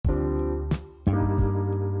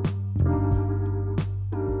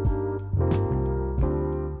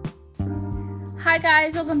Hi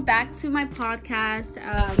guys, welcome back to my podcast.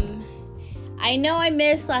 I know I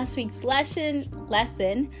missed last week's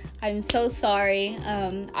lesson. I'm so sorry.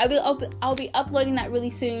 I'll be uploading that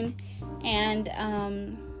really soon, and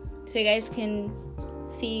so you guys can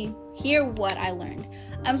hear what I learned.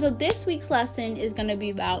 So this week's lesson is going to be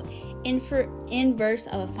about inverse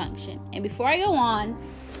of a function. And before I go on,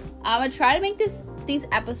 I'm gonna try to make these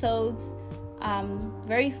episodes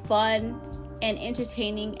very fun and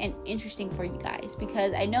entertaining and interesting for you guys,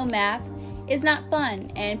 because I know math is not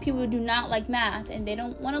fun and people do not like math and they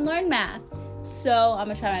don't want to learn math. So I'm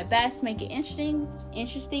gonna try my best to make it interesting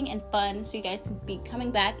and fun, so you guys can be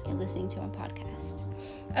coming back and listening to my podcast.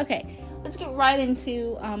 Okay, let's get right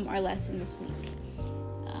into our lesson this week.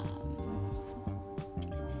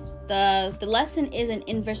 The lesson is an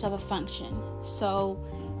inverse of a function. So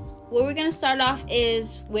what we're gonna start off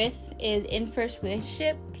is inverse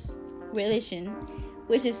relation,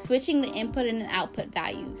 which is switching the input and the output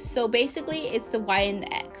value. So basically, it's the y and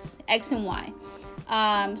the x and y.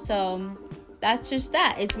 So that's just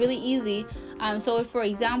that. It's really easy. So for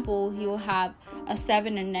example, you'll have a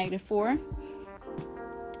 7 and -4,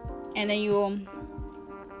 and then you will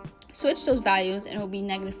switch those values, and it will be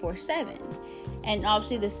 -4, 7. And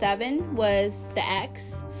obviously, the 7 was the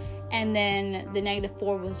x, and then the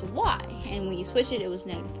 -4 was the y. And when you switch it, it was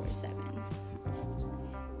 -4, 7.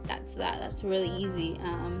 That's really easy.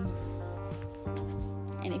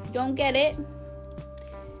 And if you don't get it,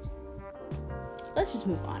 let's just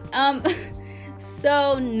move on.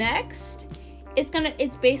 So next, it's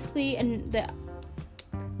basically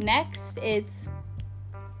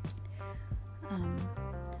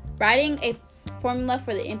writing a formula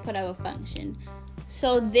for the input of a function.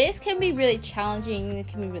 So this can be really challenging. It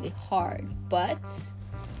can be really hard, but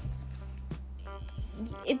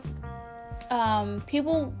it's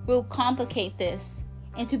people will complicate this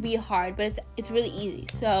into be hard, but it's really easy.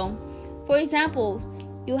 So, for example,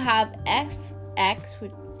 you have fx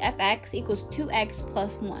equals 2x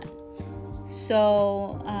plus 1.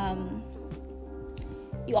 So,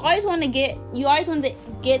 you always want to get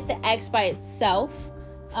the x by itself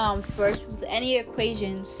first with any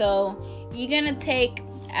equation. So, you're gonna take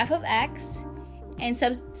f of x and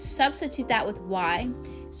substitute that with y.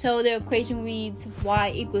 So the equation reads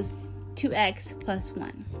y equals 2x plus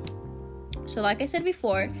 1. So like I said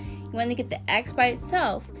before, you want to get the x by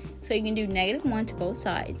itself, so you can do -1 to both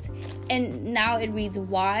sides. And now it reads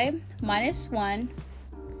y minus 1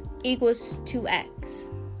 equals 2x.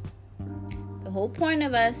 The whole point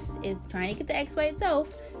of us is trying to get the x by itself.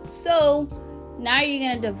 So now you're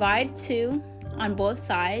going to divide 2 on both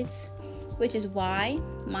sides, which is y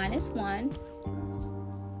minus 1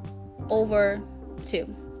 over 2.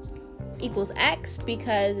 Equals x,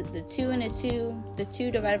 because the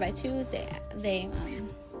 2 divided by 2, they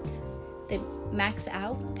max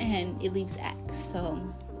out and it leaves x. So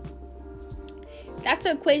that's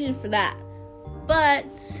the equation for that. But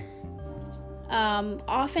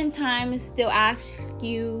oftentimes they'll ask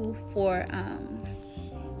you for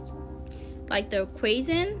like the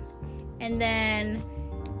equation, and then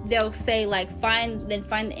they'll say like find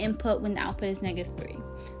the input when the output is -3.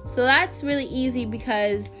 So that's really easy,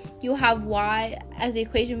 because you'll have y, as the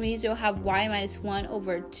equation reads, you'll have y minus 1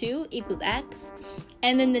 over 2 equals x.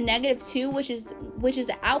 And then the -2, which is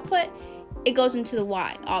the output, it goes into the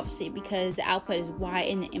y, obviously, because the output is y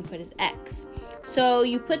and the input is x. So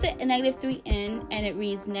you put the -3 in, and it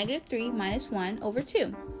reads -3 minus 1 over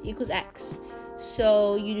 2 equals x.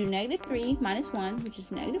 So you do -3 minus 1, which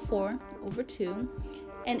is -4 over 2,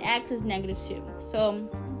 and x is -2. So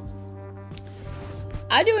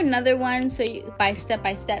I'll do another one by step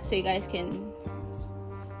by step, so you guys can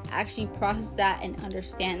actually process that and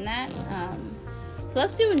understand that. So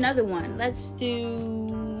let's do another one. Let's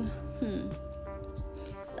do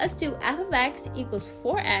f of x equals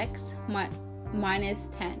 4x minus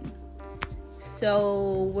 10.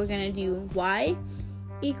 So we're gonna do y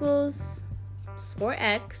equals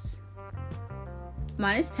 4x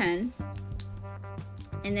minus 10,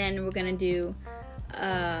 and then we're gonna do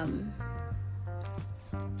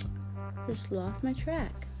just lost my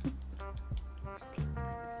track.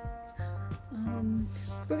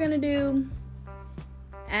 We're gonna do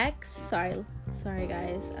x. Sorry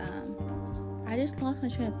guys. I just lost my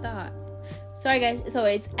train of thought. Sorry guys. So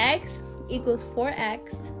it's x equals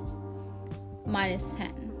 4x minus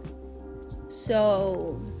 10.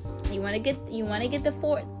 So you want to get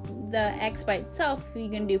the x by itself. You're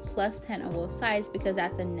gonna do plus 10 on both sides, because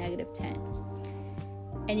that's a -10.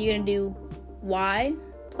 And you're gonna do y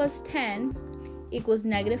plus 10 equals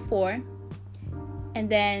 -4, and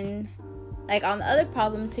then like on the other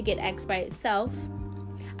problem, to get x by itself,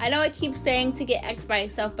 I know I keep saying to get x by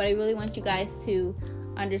itself, but I really want you guys to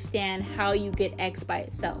understand how you get x by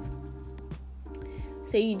itself.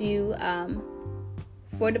 So you do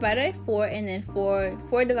 4 divided by 4, and then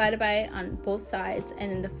 4 divided by on both sides,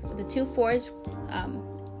 and then the two 4s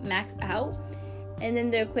max out, and then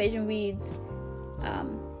the equation reads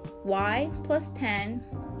y plus 10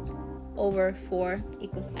 over 4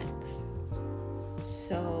 equals x.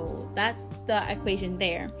 So that's the equation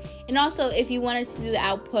there. And also, if you wanted to do the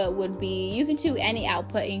output, would be, you can do any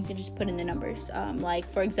output and you can just put in the numbers.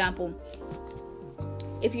 Like for example,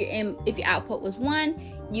 if your output was 1,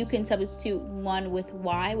 you can substitute 1 with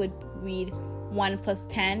y, would read 1 plus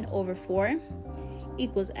 10 over 4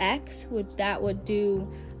 equals x. That would do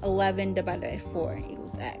 11 divided by 4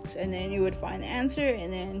 equals x. And then you would find the answer,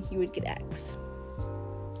 and then you would get x.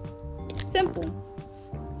 Simple.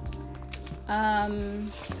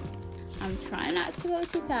 I'm trying not to go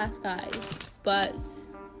too fast, guys, but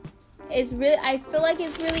I feel like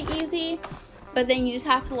it's really easy, but then you just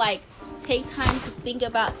have to like take time to think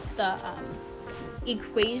about the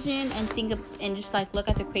equation and just like look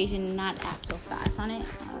at the equation and not act so fast on it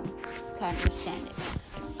to understand it.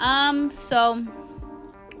 So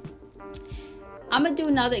I'm gonna do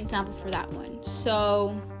another example for that one,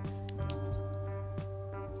 so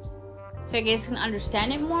I guess you can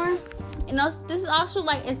understand it more. And also, this is also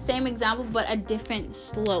like a same example but a different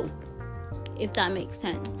slope, if that makes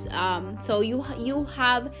sense. So you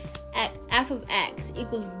have f of x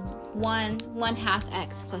equals 1/2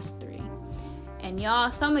 x plus 3. And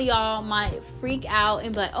some of y'all might freak out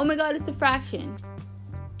and be like, oh my god, it's a fraction.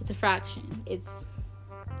 It's a fraction.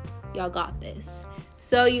 Y'all got this.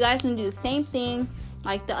 So you guys can do the same thing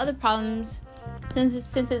like the other problems.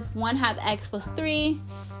 Since it's 1/2 x plus 3,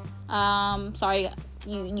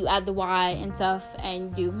 you add the y and stuff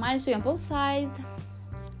and do minus 3 on both sides.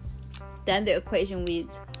 Then the equation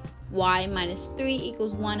reads y minus 3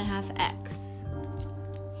 equals 1/2 x.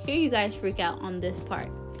 Here you guys freak out on this part.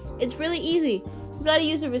 It's really easy. You gotta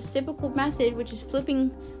use a reciprocal method, which is flipping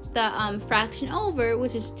the fraction over,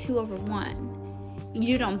 which is 2 over 1. You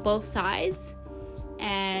do it on both sides,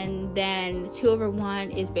 and then 2 over 1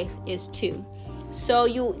 is 2. So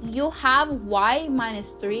you'll have y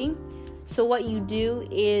minus 3. So what you do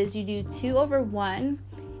is you do 2 over 1,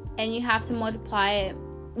 and you have to multiply it.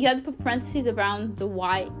 You have to put parentheses around the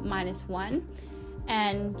y minus 1,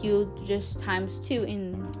 and you just times 2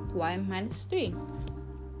 in y minus 3.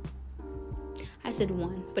 I said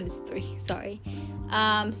 1, but it's 3, sorry.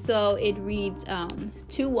 So it reads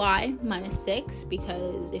 2y minus 6,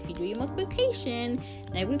 because if you do your multiplication,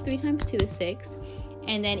 negative 3 times 2 is 6,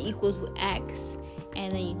 and then equals x,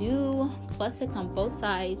 and then you do plus 6 on both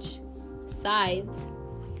sides,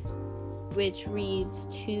 which reads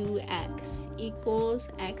 2x equals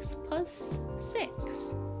x plus 6.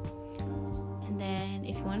 And then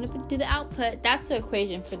if you want to do the output, that's the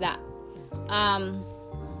equation for that.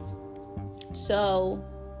 So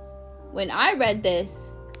when I read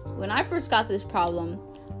this, when I first got this problem,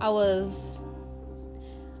 I was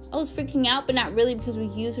freaking out, but not really, because we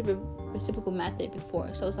used a reciprocal method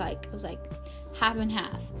before. So it was like half and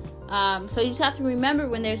half. So you just have to remember,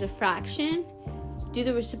 when there's a fraction, do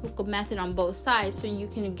the reciprocal method on both sides so you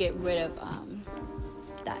can get rid of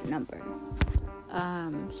that number.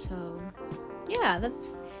 So yeah,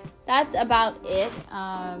 that's about it.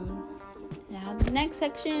 Now the next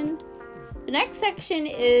section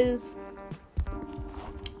is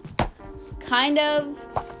kind of,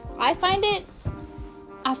 I found it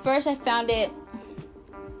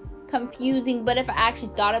confusing, but if I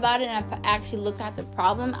actually thought about it and if I actually looked at the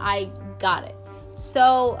problem, I got it.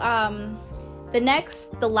 So the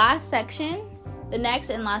next and last section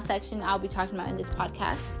I'll be talking about in this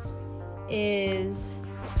podcast is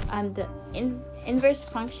the inverse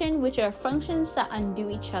function, which are functions that undo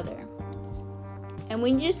each other. And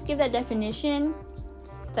when you just give that definition,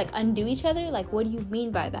 it's like undo each other, like what do you mean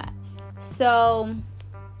by that? So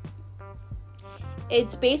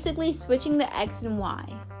it's basically switching the x and y.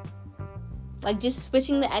 Like just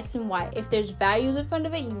switching the x and y. If there's values in front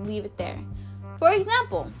of it, you leave it there. For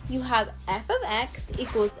example, you have f of x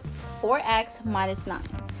equals 4x minus 9.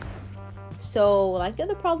 So like the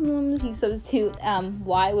other problems, you substitute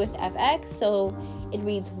y with fx. So it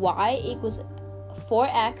reads y equals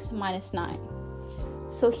 4x minus 9.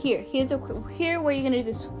 So here where you're gonna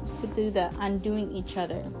do the undoing each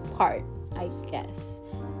other part, I guess.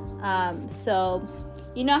 So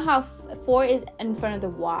you know how 4 is in front of the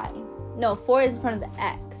y. No, 4 is in front of the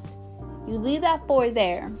x. You leave that 4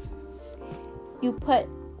 there. You put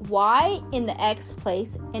y in the x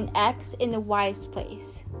place and x in the y's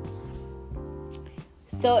place.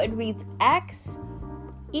 So it reads x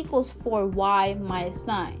equals 4y minus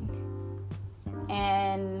 9.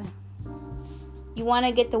 And you want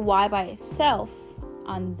to get the y by itself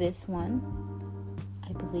on this one,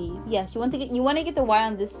 I believe. Yes, you want to get the y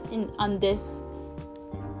on this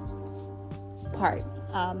part.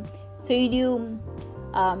 So you do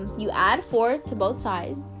you add 4 to both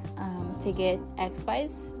sides to get x by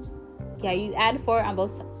you add 4 on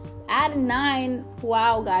both sides. Add 9.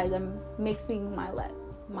 Wow, guys, I'm mixing my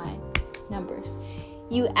numbers.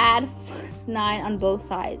 You add 9 on both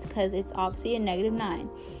sides because it's obviously a negative 9.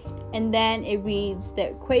 And then the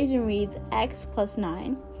equation reads x plus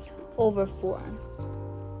 9 over 4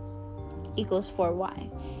 equals 4y.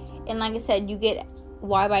 And like I said, you get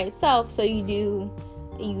y by itself, so you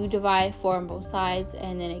divide 4 on both sides,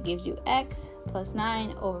 and then it gives you x plus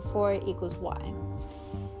 9 over 4 equals y.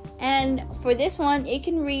 And for this one, it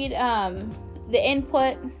can read the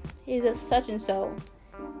input is a such and so.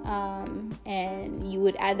 And you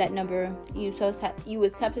would add that number. You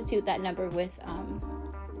would substitute that number with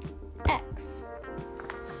x.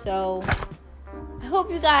 So I hope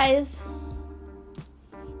you guys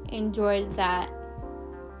enjoyed that.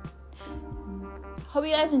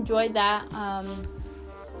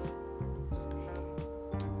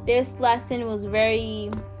 This lesson was very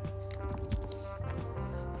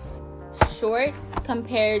short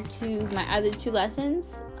compared to my other 2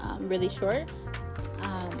 lessons. Really short.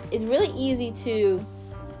 It's really easy to,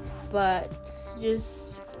 but you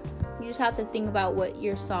just have to think about what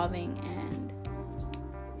you're solving, and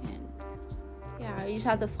yeah, you just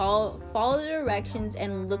have to follow the directions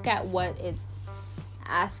and look at what it's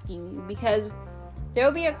asking you, because there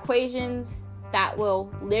will be equations that will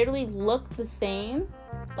literally look the same,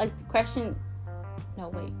 like the question. No,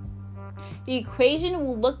 wait. The equation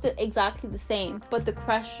will look exactly the same, but the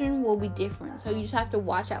question will be different. So you just have to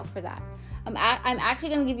watch out for that. I'm actually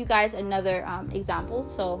going to give you guys another example.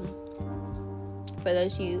 So for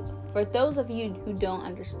those of you who don't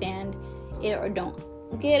understand it or don't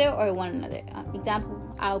get it or want another example,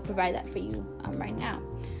 I'll provide that for you right now.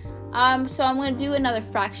 So I'm going to do another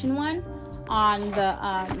fraction one on the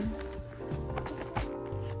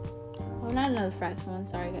not another fraction one.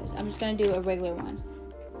 Sorry guys. I'm just going to do a regular one.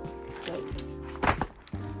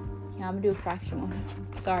 Yeah, I'm gonna do a fraction one.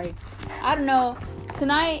 Sorry. I don't know.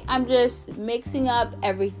 Tonight I'm just mixing up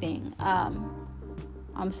everything.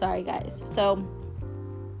 I'm sorry guys. So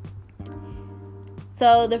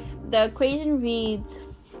the equation reads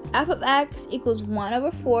f of x equals 1 over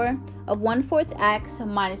 4 of 1/4 x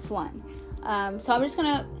minus 1. So I'm just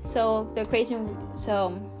gonna the equation,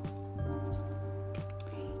 so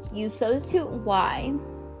you substitute y,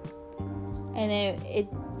 and then it's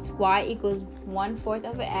y equals 1/4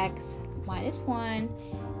 over x minus 1,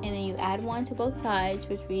 and then you add 1 to both sides,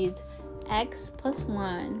 which reads x plus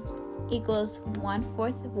 1 equals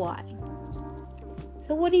 1/4 of y.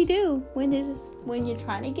 So what do you do when you're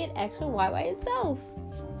trying to get x or y by itself?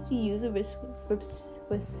 You use a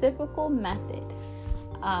reciprocal method.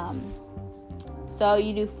 So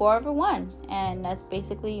you do 4 over 1, and that's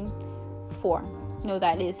basically 4. No,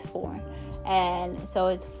 that is 4. And so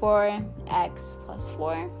it's 4x plus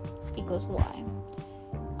 4 equals y.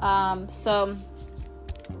 So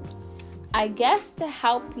I guess to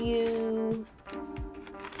help you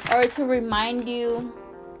or to remind you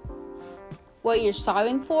what you're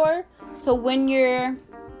solving for. So when you're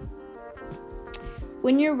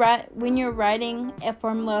writing a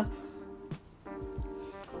formula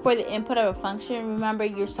for the input of a function, remember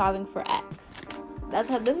you're solving for x.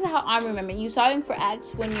 This is how I'm remembering. You solving for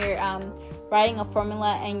x when you're writing a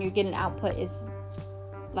formula and you're getting output is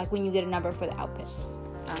like when you get a number for the output.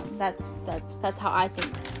 That's how I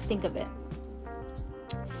think of it.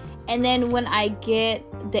 And then when I get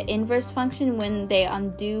the inverse function, when they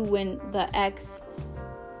undo when x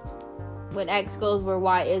goes where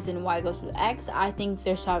y is and y goes with x, I think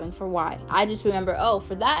they're solving for y. I just remember,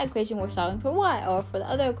 for that equation we're solving for y, or for the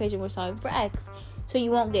other equation we're solving for x. So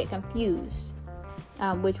you won't get confused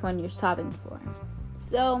which one you're solving for.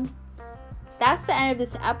 So that's the end of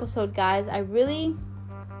this episode, guys. I really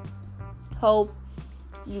hope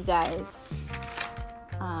you guys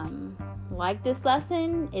like this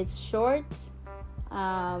lesson. It's short.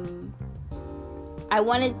 I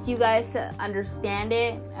wanted you guys to understand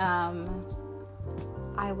it.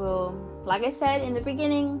 I will, like I said in the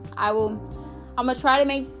beginning, I'm gonna try to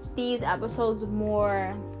make these episodes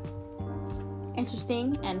more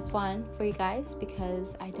interesting and fun for you guys,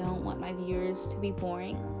 because I don't want my viewers to be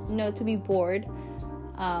bored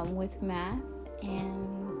with math.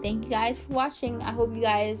 And thank you guys for watching. I hope you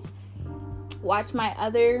guys watch my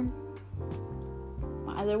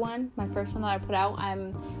first one that I put out.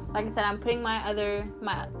 I'm like I said, I'm putting my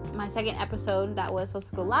second episode that was supposed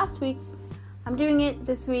to go last week. I'm doing it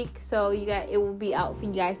this week, so it will be out for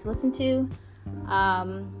you guys to listen to.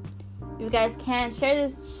 If you guys can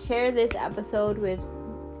share this episode with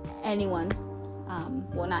anyone.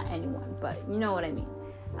 Well, not anyone, but you know what I mean.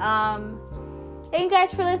 Thank you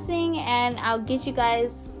guys for listening, and I'll get you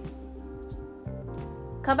guys.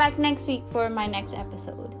 Come back next week for my next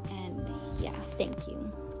episode. And yeah, thank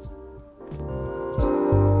you.